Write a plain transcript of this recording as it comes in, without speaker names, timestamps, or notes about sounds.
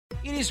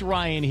It is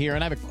Ryan here,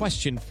 and I have a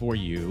question for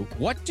you.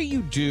 What do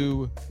you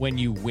do when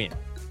you win?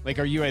 Like,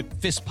 are you a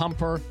fist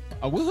pumper,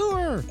 a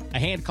woohooer, a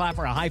hand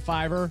clapper, a high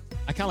fiver?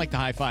 I kind of like the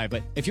high five,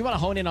 but if you want to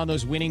hone in on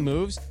those winning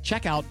moves,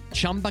 check out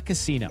Chumba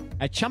Casino.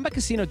 At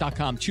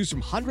ChumbaCasino.com, choose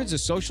from hundreds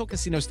of social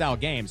casino-style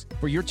games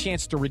for your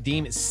chance to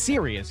redeem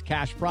serious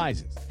cash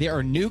prizes. There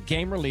are new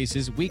game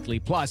releases weekly,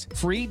 plus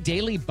free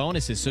daily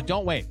bonuses. So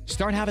don't wait.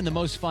 Start having the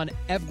most fun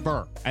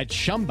ever at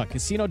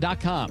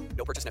ChumbaCasino.com.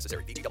 No purchase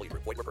necessary. VGW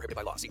Group. Void where prohibited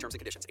by law. See terms and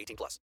conditions.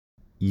 18+.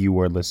 You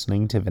are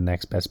listening to the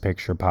Next Best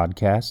Picture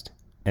podcast,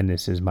 and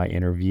this is my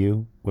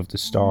interview with the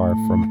star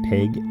from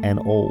Pig and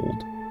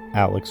Old,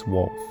 Alex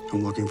Wolff.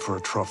 I'm looking for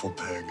a truffle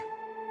pig.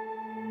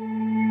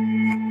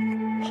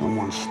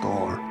 Someone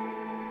stole her.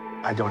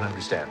 I don't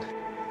understand.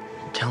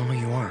 Tell him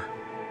who you are.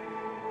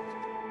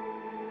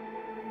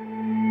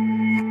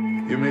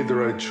 You made the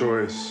right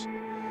choice,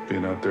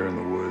 being out there in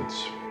the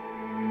woods.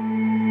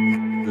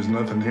 There's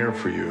nothing here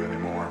for you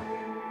anymore.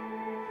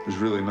 There's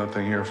really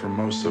nothing here for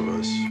most of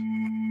us.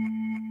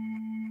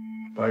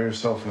 Buy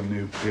yourself a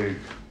new pig.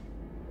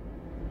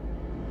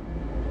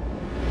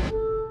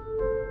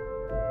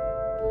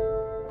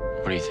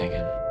 What are you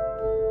thinking?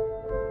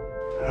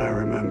 I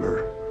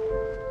remember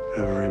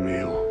every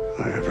meal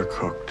I ever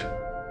cooked.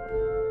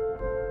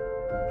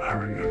 I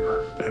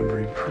remember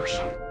every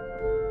person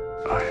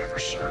I ever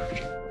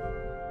served.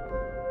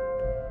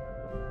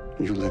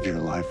 You live your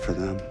life for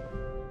them,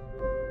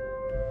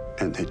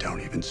 and they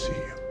don't even see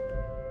you.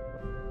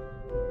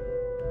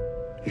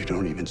 You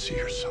don't even see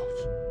yourself.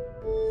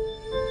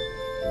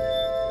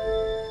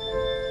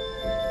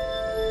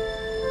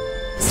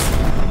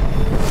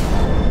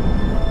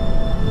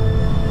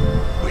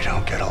 We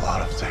don't get a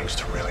lot of things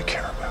to really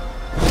care about.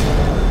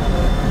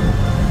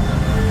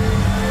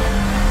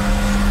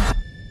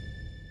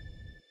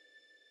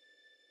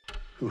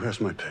 Who has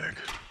my pig?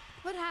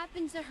 What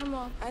happened to her,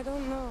 Mom? I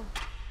don't know.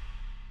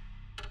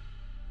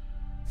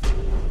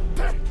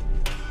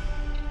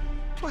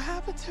 What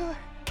happened to her?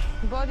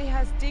 The body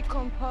has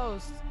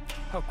decomposed.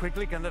 How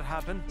quickly can that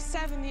happen?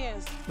 7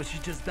 years. But she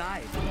just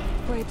died.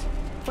 Wait,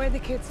 where are the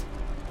kids?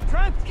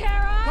 Trent!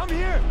 Kara! Come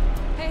here!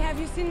 Hey, have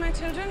you seen my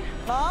children?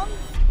 Mom?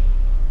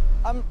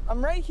 I'm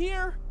right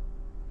here.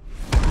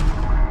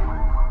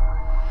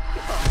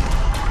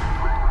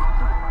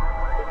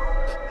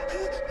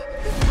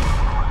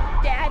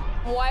 Dad,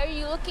 why are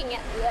you looking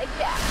at me like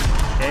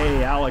that?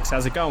 Hey, Alex,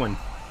 how's it going?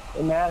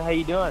 Hey, Matt, how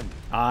you doing?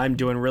 I'm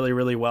doing really,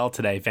 really well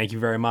today. Thank you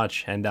very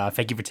much, and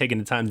thank you for taking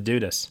the time to do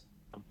this.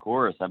 Of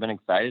course, I've been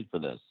excited for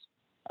this.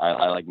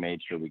 I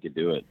made sure we could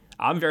do it.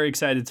 I'm very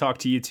excited to talk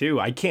to you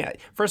too.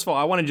 First of all,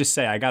 I want to just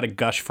say I got to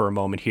gush for a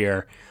moment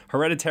here.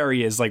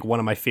 Hereditary is like one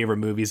of my favorite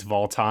movies of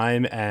all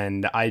time,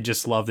 and I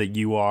just love that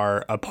you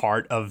are a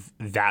part of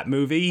that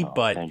movie.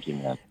 But thank you,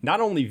 man. Not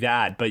only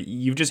that, but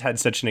you've just had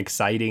such an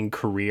exciting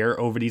career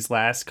over these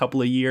last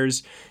couple of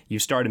years.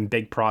 You've starred in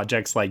big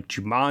projects like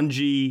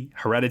Jumanji,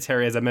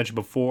 Hereditary, as I mentioned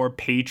before,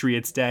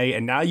 Patriots Day,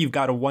 and now you've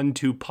got a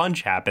 1-2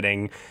 punch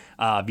happening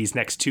these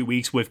next 2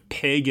 weeks with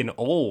Pig and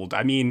Old.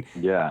 I mean,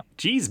 yeah.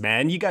 Geez,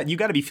 man, you got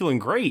to be feeling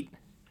great.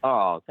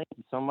 Oh, thank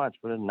you so much.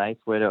 What a nice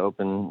way to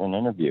open an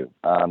interview.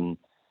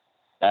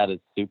 That is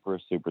super,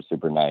 super,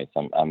 super nice.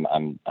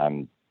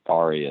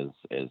 Ari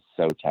is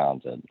so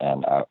talented,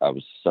 and I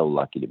was so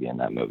lucky to be in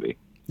that movie.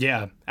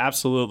 Yeah,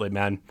 absolutely,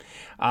 man.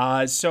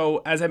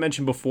 So as I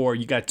mentioned before,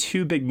 you got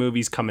 2 big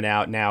movies coming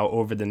out now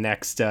over the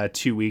next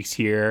 2 weeks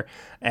here,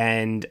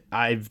 and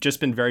I've just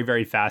been very,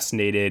 very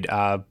fascinated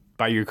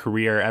by your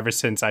career ever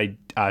since I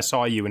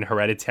saw you in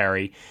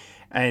Hereditary,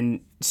 and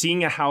seeing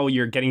how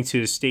you're getting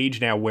to the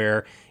stage now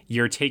where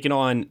you're taking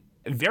on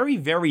very,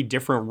 very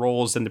different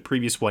roles than the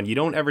previous one. You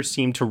don't ever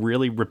seem to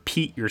really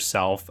repeat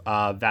yourself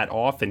that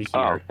often here.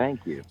 Oh,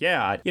 thank you.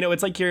 Yeah,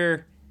 it's like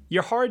you're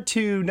hard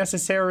to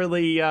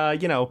necessarily,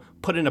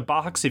 put in a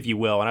box, if you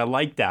will, and I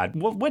like that.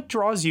 What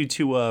draws you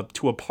to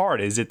a part?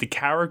 Is it the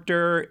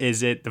character?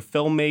 Is it the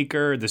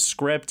filmmaker, the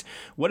script?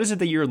 What is it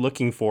that you're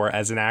looking for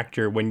as an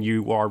actor when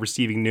you are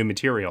receiving new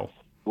material?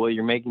 Well,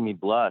 you're making me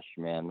blush,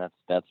 man. That's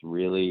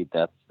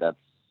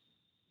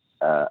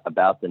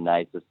about the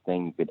nicest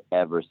thing you could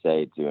ever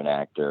say to an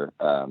actor.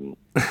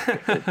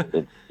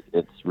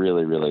 It's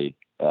really, really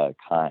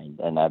kind,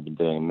 and I've been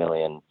doing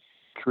a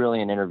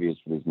trillion interviews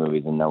for these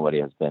movies, and nobody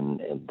has been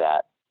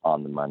that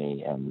on the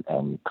money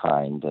and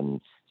kind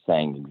and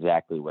saying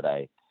exactly what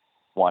I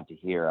want to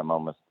hear. I'm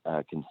almost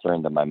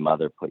concerned that my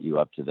mother put you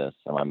up to this,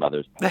 and my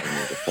mother's paying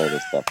me to say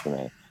this stuff to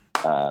me.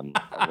 I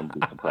wouldn't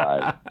be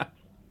surprised.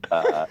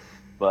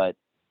 But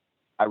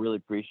I really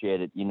appreciate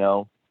it.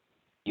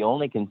 The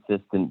only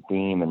consistent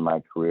theme in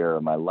my career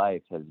or my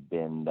life has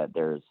been that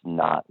there's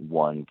not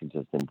one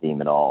consistent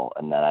theme at all,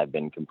 and that I've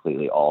been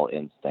completely all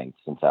instinct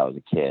since I was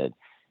a kid.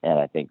 And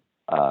I think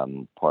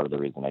part of the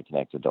reason I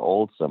connected to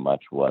Old so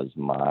much was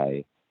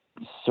my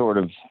sort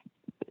of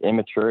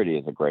immaturity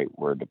is a great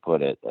word to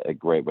put it, a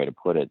great way to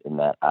put it, in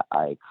that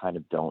I kind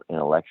of don't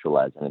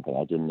intellectualize anything.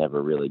 I didn't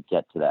ever really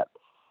get to that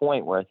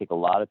point where I think a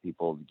lot of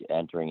people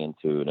entering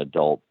into an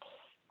adult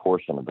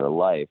portion of their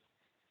life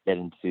get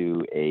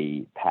into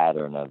a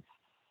pattern of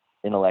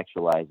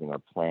intellectualizing or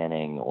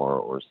planning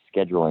or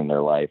scheduling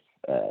their life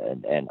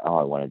and oh,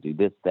 I want to do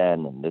this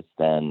then and this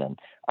then, and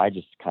I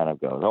just kind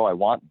of go, oh, I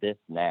want this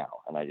now,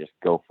 and I just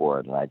go for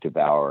it and I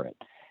devour it,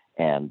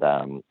 and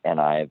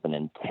I have an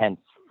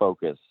intense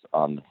focus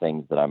on the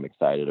things that I'm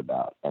excited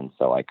about, and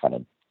so I kind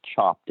of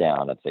chop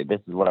down and say,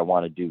 this is what I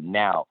want to do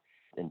now,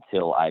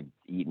 until I've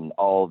eaten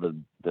all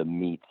the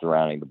meat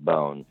surrounding the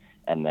bone,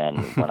 and then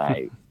when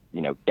I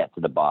get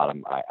to the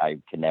bottom, I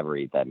can never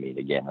eat that meat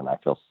again, and I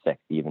feel sick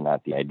even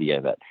at the idea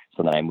of it.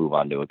 So then I move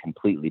on to a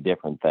completely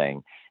different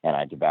thing, and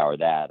I devour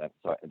that. And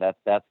so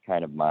that's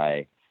kind of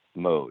my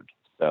mode.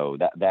 So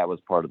that was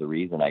part of the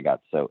reason I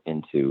got so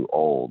into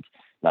Old,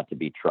 not to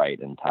be trite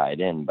and tied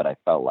in, but I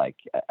felt like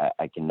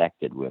I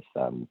connected with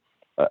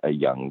a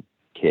young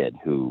kid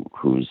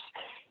who's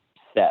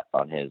set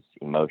on his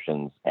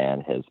emotions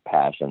and his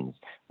passions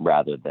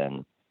rather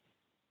than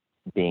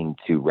being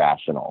too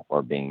rational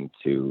or being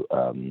too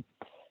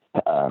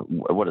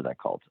what is that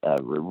called?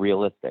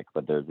 Realistic,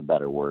 but there's a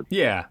better word.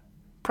 Yeah,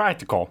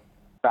 practical,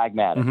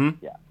 pragmatic.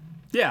 Mm-hmm.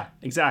 Yeah,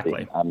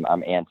 exactly.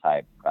 I'm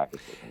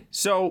anti-practicism.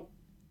 So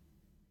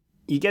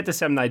you get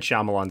the M. Night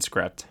Shyamalan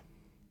script,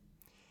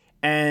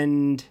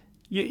 and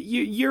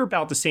you're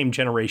about the same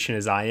generation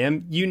as I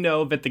am. You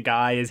know that the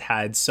guy has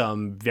had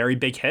some very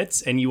big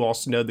hits, and you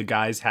also know the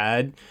guy's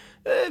had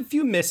a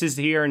few misses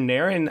here and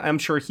there, and I'm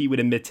sure he would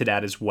admit to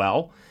that as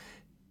well.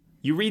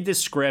 You read this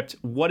script,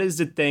 what is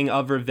the thing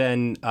other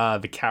than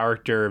the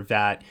character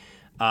that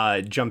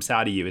jumps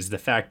out at you? Is the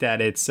fact that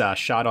it's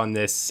shot on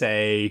this,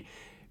 say,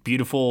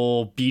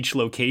 beautiful beach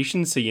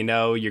location, so you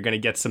know you're going to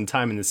get some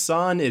time in the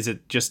sun? Is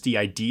it just the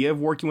idea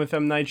of working with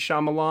M. Night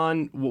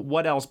Shyamalan?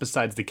 What else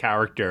besides the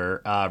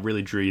character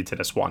really drew you to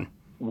this one?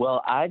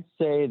 Well, I'd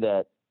say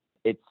that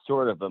it's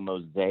sort of a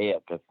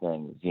mosaic of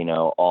things,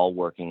 all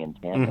working in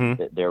tandem.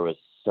 Mm-hmm. There was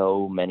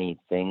so many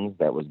things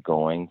that was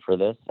going for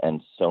this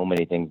and so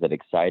many things that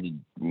excited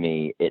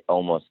me. It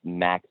almost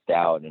maxed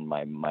out and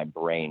my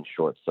brain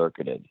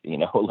short-circuited,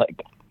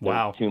 like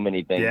wow. Too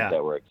many things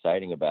that were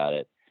exciting about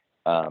it.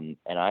 And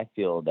I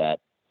feel that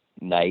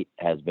Night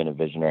has been a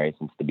visionary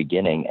since the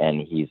beginning,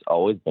 and he's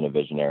always been a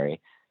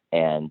visionary.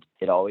 And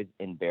it always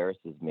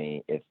embarrasses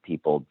me if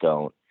people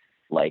don't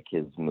like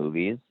his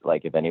movies.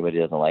 Like if anybody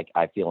doesn't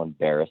I feel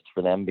embarrassed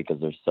for them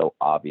because they're so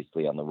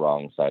obviously on the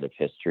wrong side of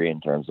history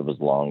in terms of his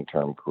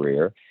long-term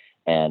career.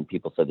 And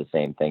people said the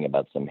same thing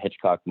about some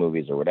Hitchcock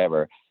movies or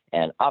whatever.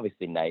 And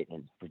obviously Night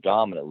has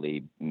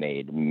predominantly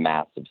made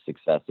massive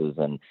successes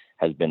and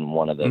has been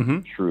one of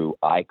the true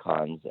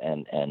icons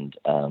and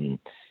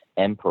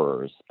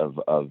emperors of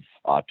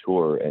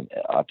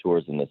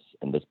auteurs in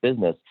this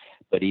business.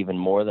 But even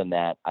more than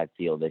that, I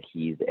feel that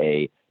he's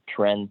a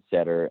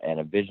trendsetter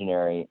and a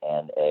visionary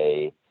and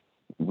a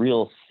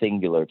real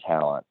singular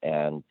talent.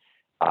 And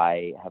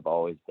I have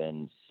always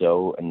been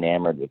so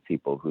enamored with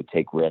people who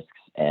take risks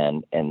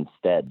and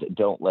instead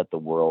don't let the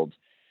world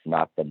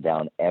knock them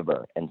down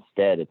ever.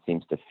 Instead, it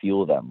seems to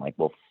fuel them. Like,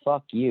 well,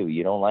 fuck you.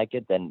 You don't like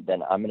it? Then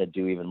I'm going to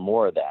do even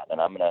more of that.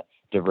 And I'm going to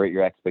divert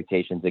your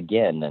expectations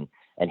again.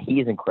 And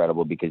he's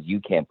incredible because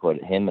you can't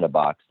put him in a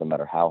box no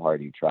matter how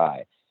hard you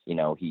try.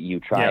 You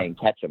try and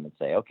catch him and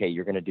say, okay,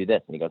 you're going to do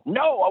this. And he goes,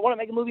 no, I want to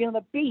make a movie on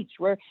the beach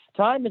where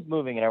time is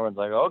moving. And everyone's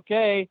like,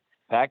 okay,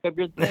 pack up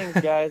your things,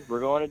 guys.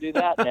 We're going to do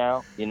that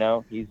now.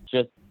 He's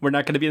just... We're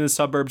not going to be in the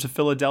suburbs of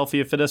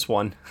Philadelphia for this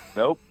one.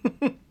 Nope.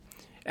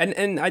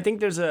 And I think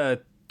there's a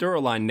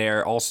thorough line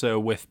there also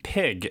with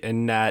Pig,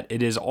 in that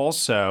it is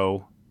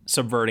also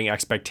subverting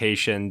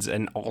expectations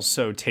and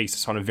also takes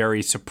us on a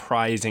very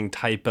surprising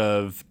type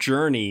of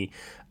journey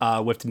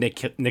with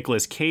the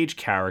Nicolas Cage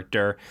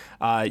character.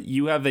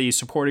 You have a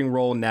supporting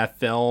role in that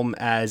film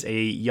as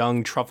a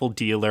young truffle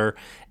dealer.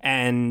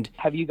 And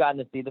have you gotten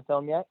to see the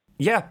film yet?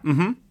 Yeah.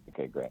 Mm-hmm.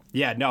 Okay, great.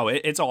 Yeah, no,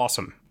 it's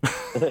awesome.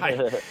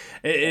 It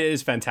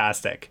is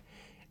fantastic.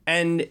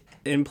 And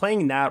in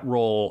playing that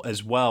role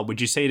as well, would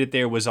you say that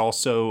there was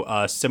also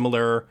a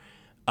similar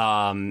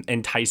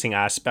enticing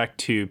aspect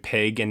to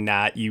Pig, in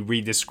that you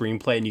read the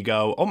screenplay and you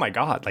go, oh my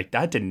God, like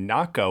that did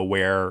not go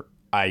where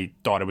I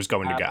thought it was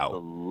going to go?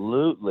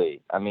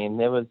 Absolutely. I mean,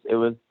 it was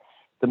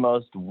the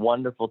most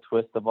wonderful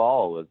twist of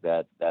all was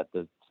that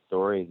the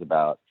story is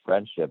about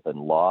friendship and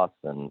loss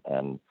and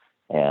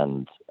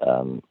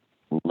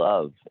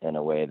love in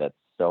a way that's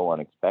so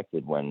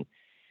unexpected, when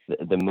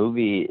the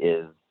movie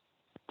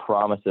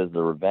promises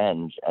the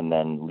revenge and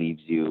then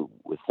leaves you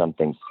with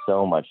something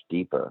so much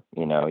deeper.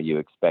 You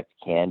expect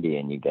candy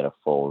and you get a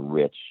full,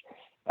 rich,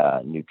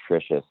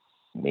 nutritious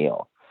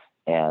meal.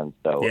 And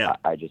so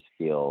I just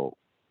feel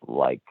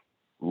like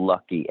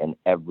lucky in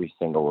every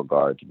single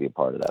regard to be a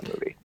part of that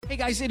movie. Hey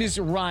guys, it is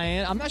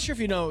Ryan. I'm not sure if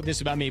you know this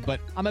about me, but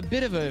I'm a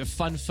bit of a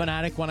fun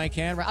fanatic when I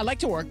can. I like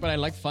to work, but I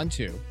like fun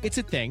too. It's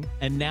a thing.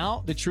 And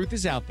now the truth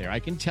is out there. I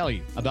can tell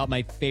you about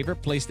my favorite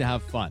place to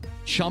have fun.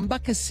 Chumba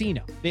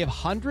Casino. They have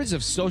hundreds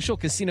of social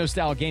casino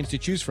style games to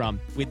choose from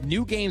with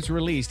new games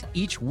released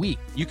each week.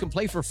 You can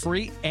play for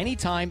free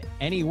anytime,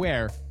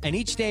 anywhere, And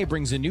each day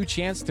brings a new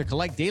chance to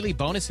collect daily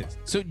bonuses.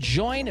 So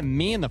join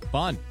me in the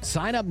fun.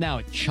 Sign up now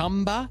at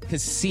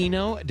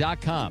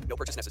ChumbaCasino.com. No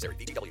purchase necessary.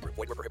 VGW Group.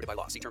 Void where prohibited by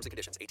law. See terms and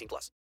conditions. 18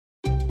 plus.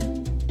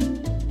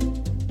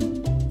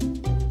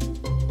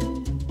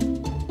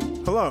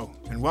 Hello,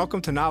 and welcome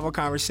to Novel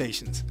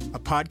Conversations, a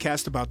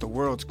podcast about the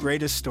world's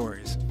greatest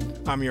stories.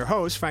 I'm your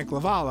host, Frank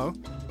Lavallo,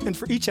 and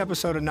for each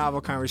episode of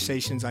Novel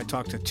Conversations, I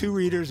talk to two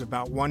readers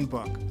about one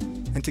book.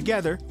 And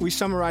together, we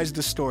summarize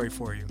the story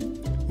for you.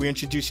 We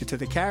introduce you to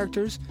the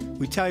characters,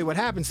 we tell you what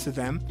happens to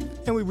them,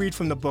 and we read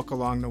from the book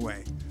along the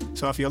way.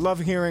 So if you love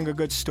hearing a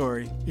good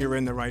story, you're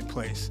in the right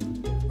place.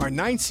 Our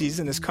 9th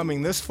season is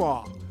coming this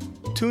fall.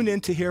 Tune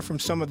in to hear from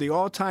some of the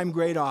all-time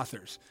great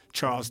authors,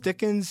 Charles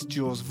Dickens,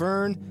 Jules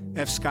Verne,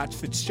 F. Scott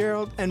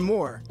Fitzgerald, and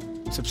more.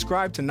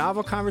 Subscribe to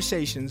Novel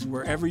Conversations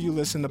wherever you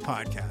listen to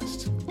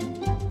podcasts.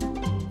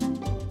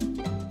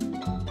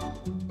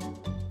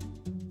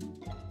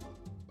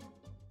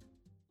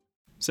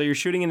 So you're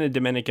shooting in the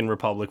Dominican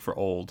Republic for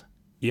Old.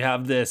 You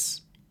have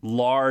this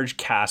large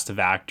cast of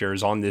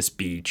actors on this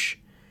beach.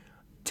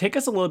 Take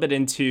us a little bit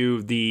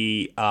into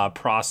the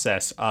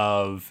process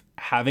of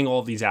having all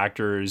of these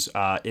actors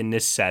in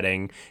this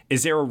setting.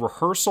 Is there a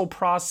rehearsal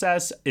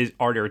process?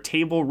 Are there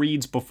table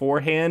reads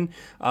beforehand?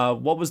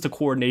 What was the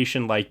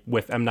coordination like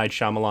with M. Night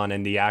Shyamalan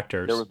and the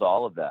actors? There was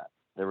all of that.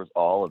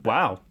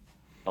 Wow.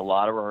 A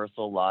lot of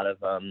rehearsal, a lot of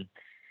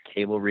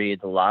table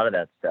reads, a lot of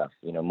that stuff,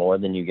 more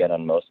than you get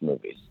on most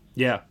movies.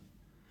 Yeah.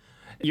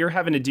 You're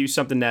having to do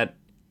something that,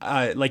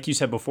 like you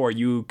said before,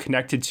 you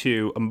connected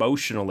to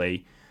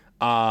emotionally.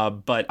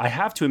 But I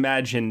have to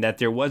imagine that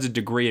there was a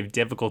degree of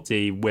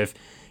difficulty with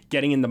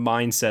getting in the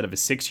mindset of a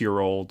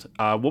 6-year-old.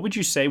 What would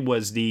you say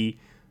was the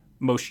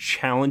most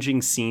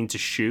challenging scene to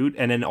shoot?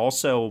 And then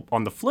also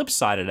on the flip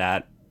side of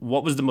that,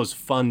 what was the most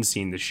fun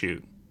scene to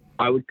shoot?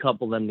 I would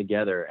couple them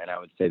together, and I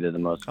would say that the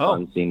most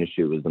fun scene to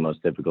shoot was the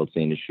most difficult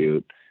scene to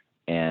shoot.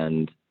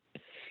 And,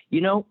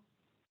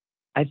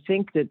 I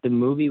think that the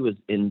movie was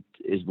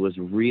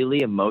really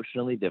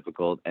emotionally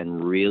difficult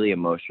and really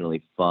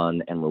emotionally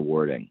fun and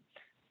rewarding.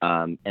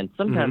 And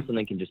sometimes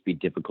something can just be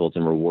difficult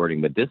and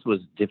rewarding, but this was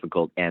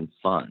difficult and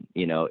fun.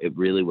 It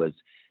really was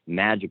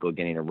magical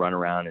getting to run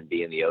around and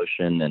be in the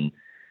ocean, and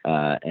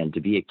to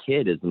be a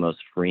kid is the most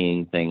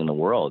freeing thing in the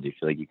world. You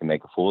feel like you can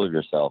make a fool of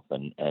yourself,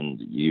 and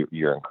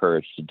you're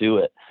encouraged to do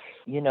it.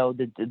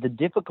 The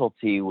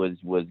difficulty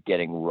was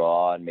getting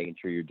raw and making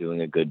sure you're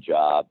doing a good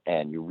job,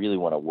 and you really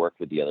want to work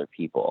with the other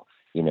people.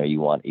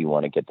 You want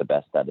to get the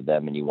best out of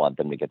them, and you want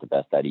them to get the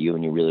best out of you,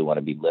 and you really want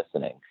to be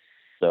listening.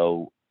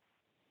 So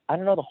I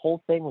don't know, the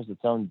whole thing was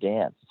its own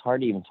dance. It's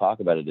hard to even talk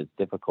about it as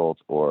difficult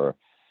or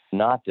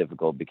not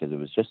difficult because it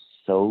was just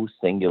so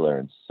singular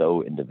and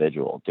so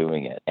individual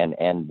doing it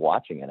and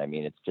watching it. I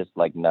mean, it's just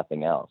like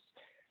nothing else.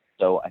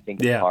 So I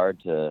think it's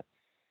hard to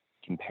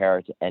compare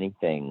it to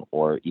anything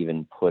or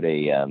even put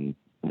an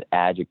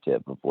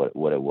adjective of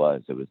what it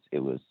was.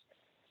 It was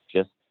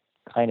just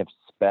kind of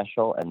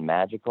special and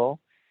magical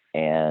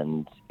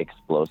and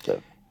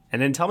explosive.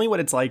 And then tell me what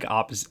it's like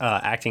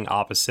acting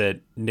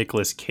opposite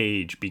Nicolas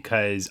Cage,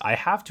 because I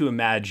have to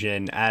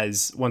imagine,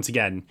 as, once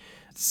again,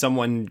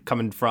 someone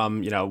coming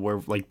from,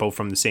 we're like both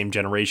from the same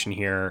generation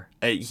here,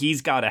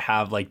 he's got to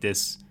have like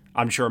this,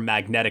 I'm sure,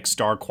 magnetic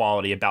star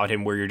quality about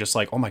him where you're just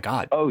like, oh my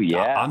God. Oh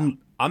yeah.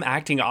 I'm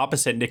acting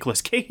opposite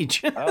Nicolas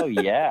Cage. Oh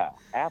yeah.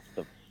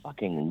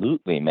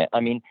 Absolutely, man. I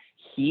mean,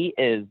 he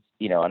is,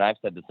 and I've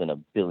said this in a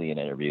billion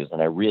interviews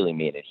and I really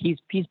mean it. He's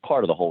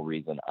part of the whole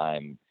reason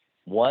I'm,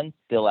 one,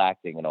 still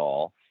acting at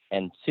all,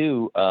 and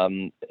two,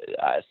 I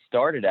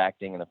started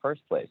acting in the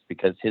first place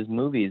because his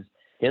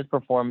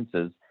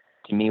performances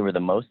to me were the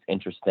most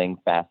interesting,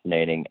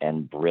 fascinating,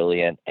 and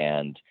brilliant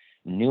and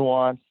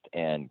nuanced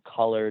and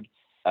colored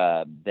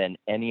than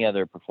any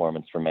other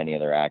performance from any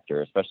other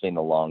actor, especially in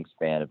the long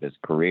span of his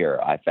career.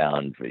 I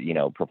found,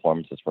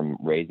 performances from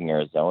Raising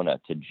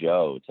Arizona to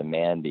Joe to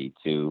Mandy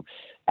to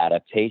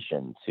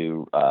Adaptation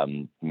to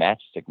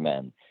Matchstick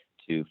Men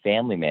to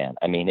Family Man.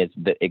 I mean,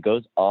 it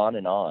goes on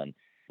and on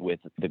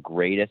with the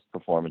greatest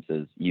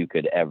performances you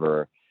could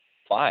ever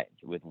find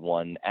with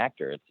one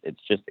actor. It's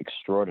just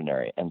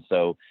extraordinary. And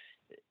so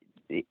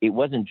it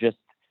wasn't just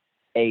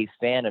a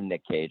fan of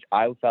Nick Cage.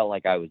 I felt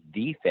like I was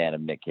the fan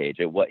of Nick Cage.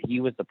 He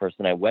was the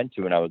person I went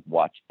to and I would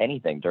watch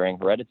anything during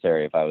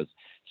Hereditary if I was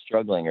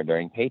struggling, or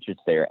during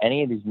Patriots Day, or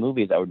any of these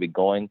movies. I would be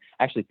going.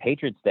 Actually,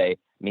 Patriots Day,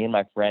 me and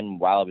my friend,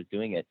 while I was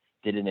doing it,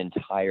 did an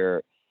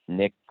entire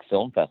Nick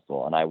Film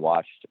Festival, and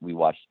we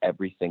watched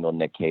every single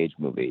Nick Cage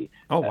movie.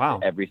 Oh wow!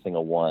 Every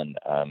single one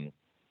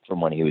from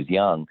when he was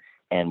young,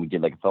 and we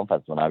did like a film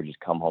festival. And I would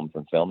just come home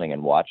from filming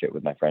and watch it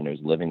with my friend who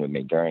was living with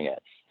me during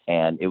it,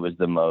 and it was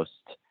the most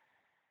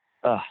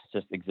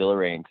just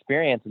exhilarating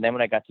experience. And then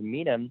when I got to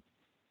meet him,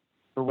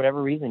 for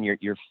whatever reason,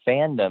 your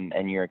fandom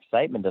and your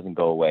excitement doesn't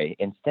go away.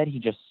 Instead, he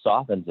just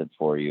softens it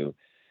for you,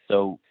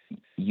 so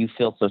you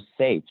feel so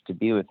safe to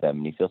be with him,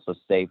 and you feel so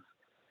safe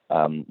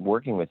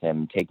working with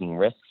him, taking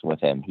risks with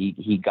him.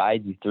 He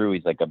guides you through.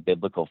 He's like a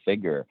biblical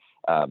figure,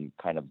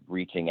 kind of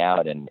reaching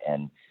out and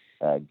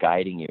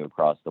guiding you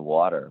across the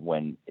water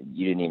when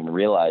you didn't even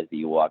realize that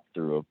you walked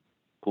through a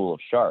pool of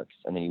sharks.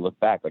 And then you look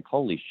back like,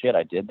 holy shit,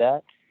 I did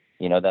that.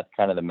 You know, that's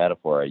kind of the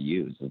metaphor I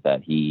use, is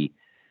that he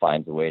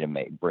finds a way to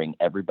bring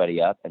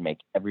everybody up and make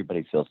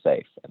everybody feel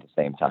safe at the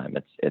same time.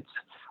 It's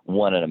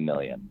one in a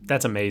million.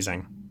 That's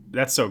amazing.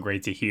 That's so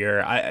great to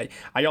hear.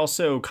 I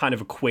also kind of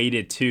equate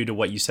it to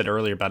what you said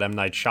earlier about M.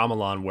 Night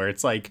Shyamalan, where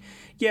it's like,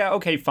 yeah,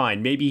 okay,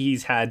 fine. Maybe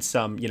he's had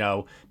some,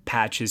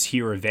 patches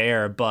here or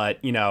there, but,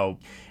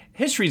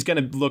 history's going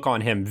to look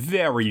on him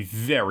very,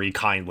 very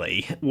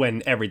kindly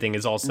when everything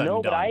is all said and done.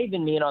 No, but I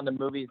even mean on the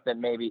movies that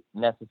maybe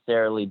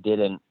necessarily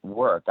didn't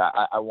work.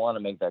 I want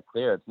to make that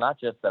clear. It's not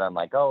just that I'm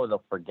like, oh,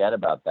 they'll forget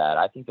about that.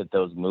 I think that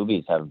those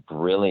movies have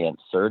brilliant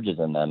surges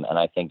in them. And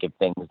I think if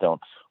things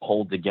don't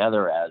hold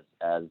together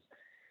as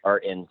are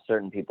in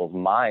certain people's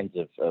minds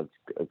of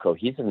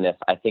cohesiveness,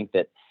 I think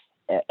that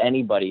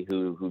anybody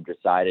who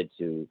decided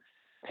to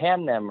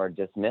pan them or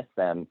dismiss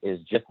them is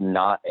just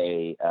not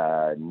a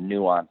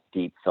nuanced,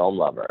 deep film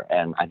lover.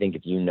 And I think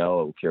if you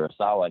know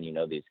Kurosawa and you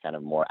know these kind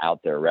of more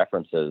out there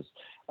references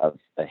of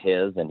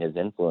his and his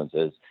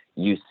influences,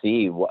 you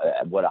see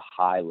what a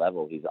high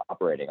level he's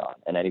operating on.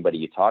 And anybody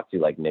you talk to,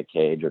 like Nick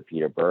Cage or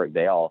Peter Berg,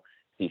 they all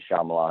see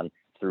Shyamalan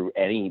through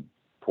any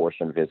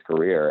portion of his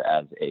career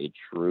as a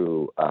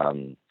true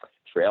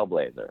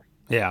trailblazer.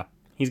 Yeah.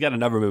 He's got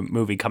another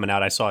movie coming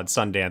out I saw at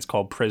Sundance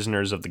called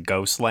Prisoners of the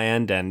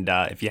Ghostland, and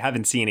if you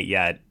haven't seen it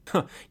yet,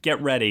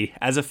 get ready.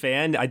 As a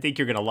fan, I think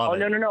you're going to love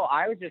it. Oh, no.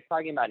 I was just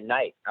talking about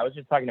Night. I was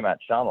just talking about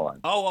Shyamalan.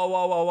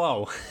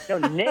 Oh. No,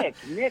 Nick,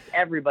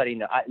 everybody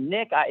knows.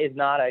 Nick is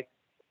not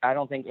I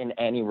don't think in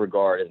any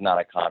regard is not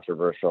a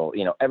controversial,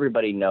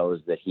 everybody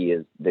knows that he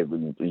is,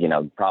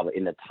 probably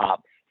in the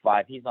top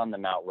 5. He's on the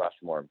Mount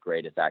Rushmore of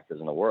greatest actors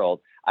in the world.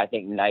 I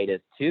think Night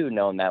is too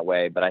known that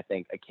way, but I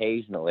think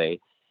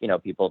occasionally,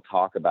 people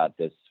talk about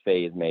this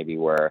phase maybe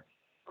where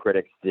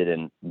critics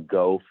didn't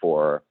go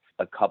for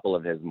a couple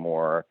of his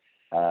more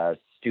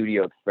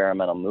studio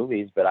experimental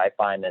movies, but I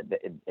find that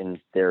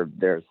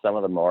they're some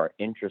of the more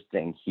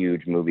interesting,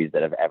 huge movies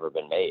that have ever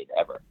been made,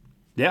 ever.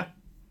 Yeah.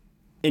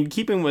 In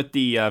keeping with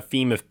the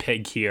theme of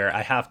Pig here,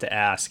 I have to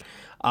ask,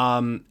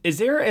 is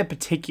there a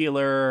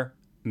particular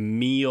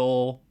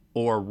meal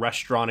or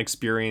restaurant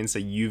experience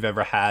that you've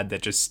ever had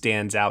that just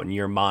stands out in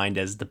your mind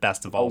as the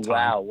best of all time?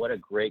 Wow, what a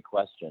great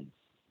question.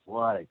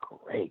 What a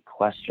great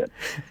question.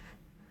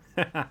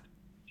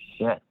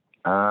 Shit.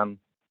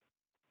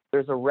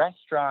 There's a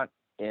restaurant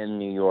in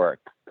New York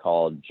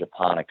called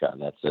Japonica.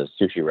 That's a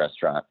sushi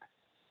restaurant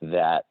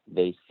that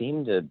they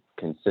seem to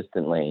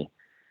consistently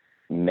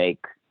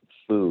make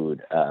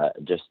food,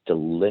 just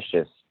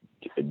delicious,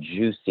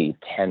 juicy,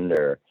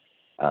 tender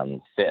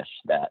fish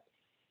that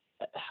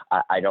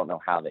I don't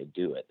know how they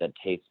do it. That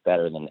tastes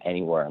better than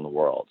anywhere in the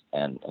world.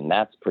 And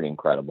that's pretty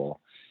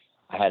incredible.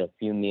 I had a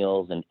few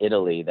meals in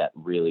Italy that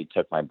really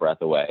took my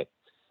breath away.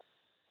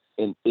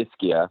 In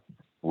Ischia,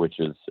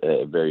 which is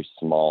a very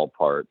small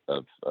part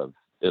of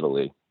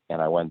Italy,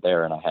 and I went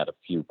there and I had a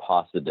few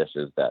pasta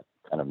dishes that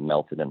kind of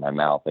melted in my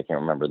mouth. I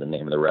can't remember the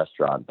name of the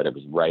restaurant, but it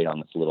was right on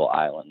this little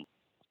island.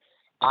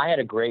 I had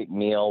a great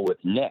meal with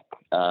Nick.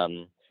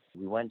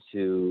 We went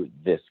to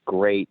this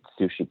great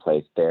sushi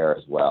place there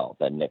as well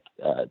that Nick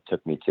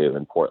took me to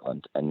in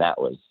Portland, and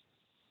that was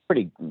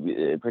pretty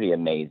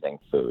amazing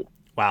food.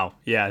 Wow.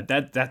 Yeah,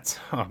 that's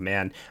oh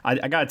man.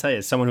 I got to tell you,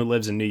 as someone who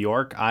lives in New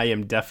York, I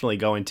am definitely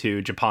going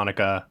to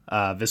Japonica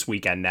this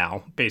weekend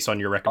now, based on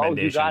your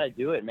recommendation. Oh, you got to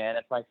do it, man.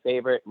 It's my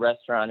favorite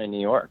restaurant in New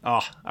York. Oh,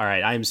 all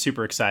right. I am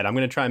super excited. I'm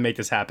going to try and make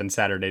this happen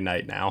Saturday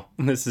night now.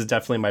 This is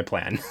definitely my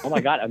plan. Oh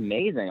my God,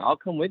 amazing. I'll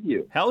come with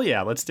you. Hell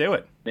yeah, let's do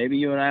it. Maybe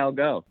you and I will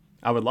go.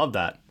 I would love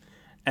that.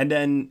 And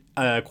then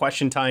a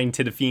question tying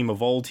to the theme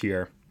of old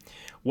here.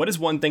 What is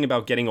one thing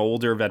about getting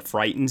older that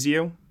frightens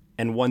you,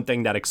 and one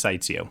thing that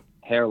excites you?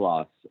 Hair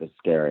loss is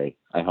scary.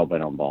 I hope I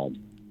don't bald.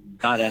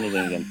 Not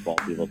anything against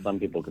bald people. Some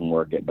people can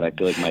work it, but I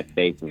feel like my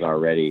face is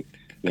already,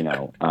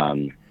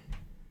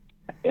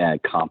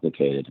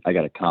 complicated. I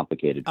got a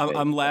complicated face.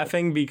 I'm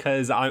laughing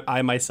because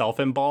I myself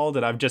am bald,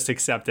 and I've just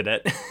accepted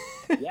it.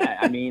 Yeah,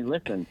 I mean,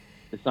 listen,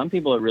 to some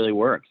people it really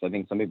works. I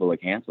think some people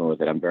look handsome with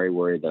it. I'm very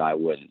worried that I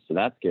wouldn't, so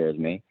that scares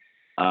me.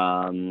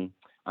 I'm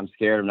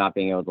scared of not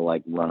being able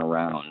to run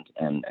around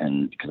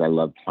and because I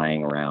love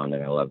playing around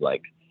and I love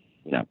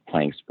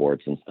playing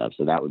sports and stuff.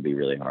 So that would be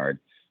really hard.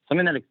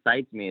 Something that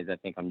excites me is I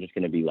think I'm just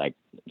going to be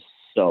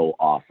so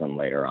awesome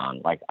later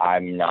on.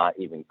 I'm not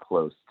even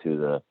close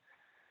to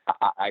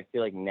I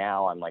feel like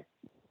now I'm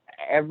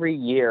every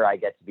year I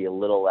get to be a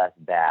little less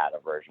bad a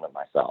version of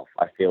myself.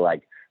 I feel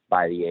like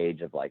by the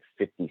age of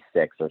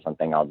 56 or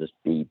something, I'll just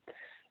be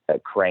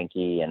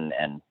cranky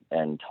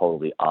and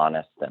totally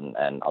honest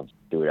and I'll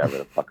just do whatever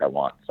the fuck I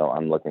want. So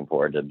I'm looking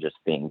forward to just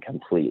being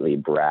completely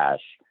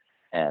brash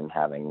and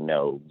having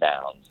no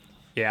bounds.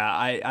 Yeah,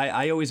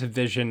 I always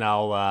envision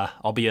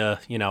I'll be a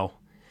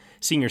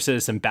senior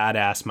citizen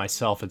badass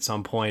myself at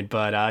some point,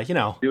 but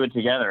do it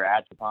together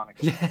at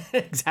Japonica.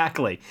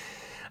 Exactly.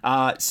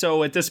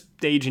 So at this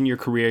stage in your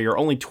career, you're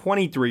only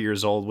 23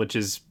 years old, which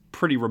is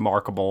pretty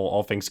remarkable,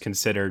 all things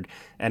considered.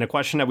 And a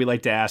question that we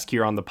like to ask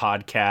here on the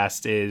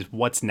podcast is,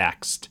 what's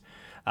next?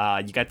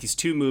 You got these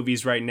 2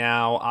 movies right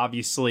now.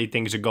 Obviously,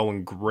 things are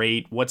going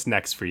great. What's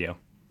next for you?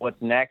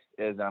 What's next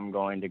is I'm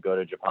going to go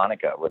to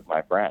Japonica with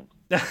my friend.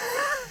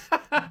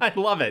 I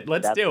love it.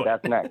 Let's do it.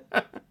 That's next.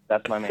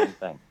 That's my main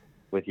thing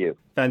with you.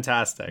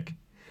 Fantastic.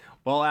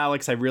 Well,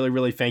 Alex, I really,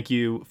 really thank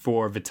you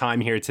for the time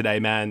here today,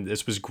 man.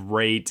 This was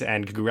great,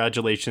 and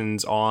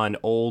congratulations on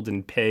Old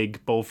and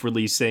Pig both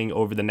releasing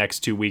over the next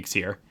 2 weeks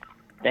here.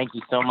 Thank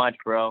you so much,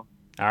 bro.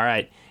 All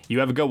right. You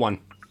have a good one.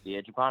 See you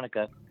at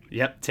Japonica.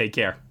 Yep. Take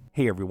care.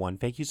 Hey everyone,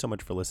 thank you so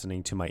much for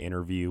listening to my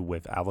interview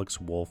with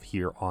Alex Wolff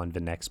here on the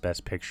Next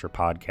Best Picture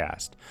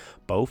podcast.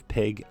 Both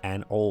Pig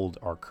and Old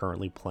are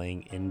currently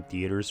playing in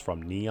theaters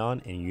from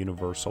Neon and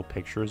Universal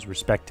Pictures,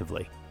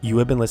 respectively. You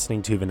have been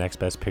listening to the Next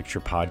Best Picture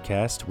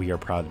podcast. We are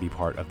proud to be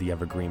part of the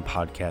Evergreen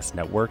Podcast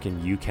Network,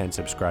 and you can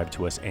subscribe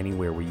to us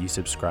anywhere where you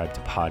subscribe to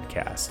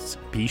podcasts.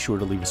 Be sure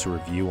to leave us a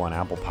review on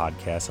Apple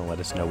Podcasts and let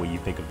us know what you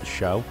think of the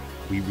show.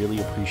 We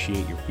really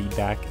appreciate your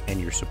feedback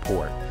and your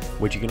support,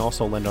 which you can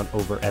also lend on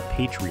over at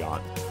Patreon.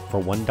 For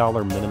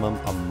 $1 minimum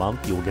a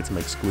month, you will get some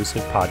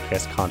exclusive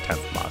podcast content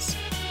from us.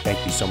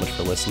 Thank you so much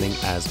for listening,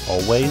 as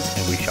always,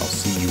 and we shall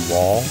see you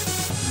all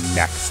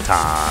next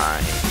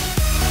time.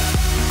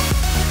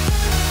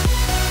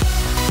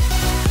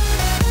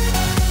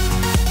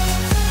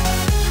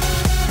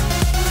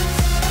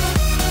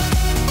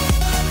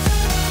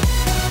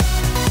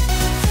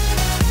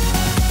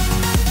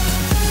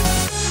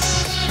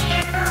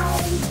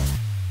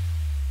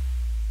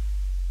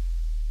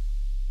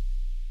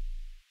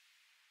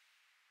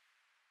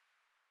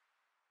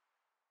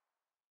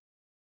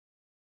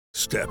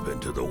 Step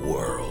into the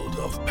world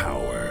of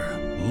power,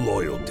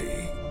 loyalty,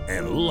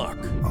 and luck.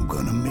 I'm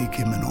gonna make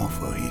him an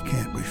offer he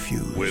can't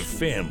refuse. With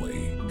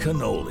family,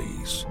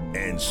 cannolis,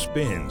 and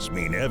spins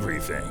mean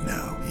everything.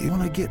 Now, you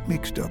wanna get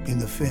mixed up in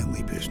the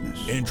family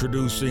business.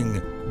 Introducing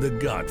The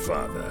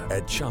Godfather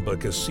at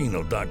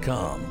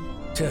ChumbaCasino.com.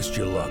 Test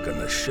your luck in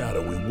the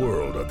shadowy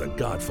world of The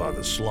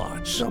Godfather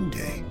slot.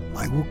 Someday,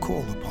 I will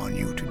call upon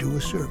you to do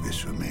a service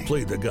for me.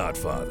 Play The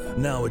Godfather,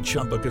 now at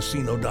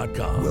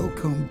ChumbaCasino.com.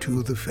 Welcome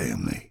to the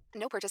family.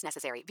 No purchase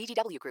necessary.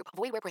 VGW Group.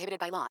 Void where prohibited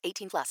by law.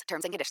 18+.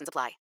 Terms and conditions apply.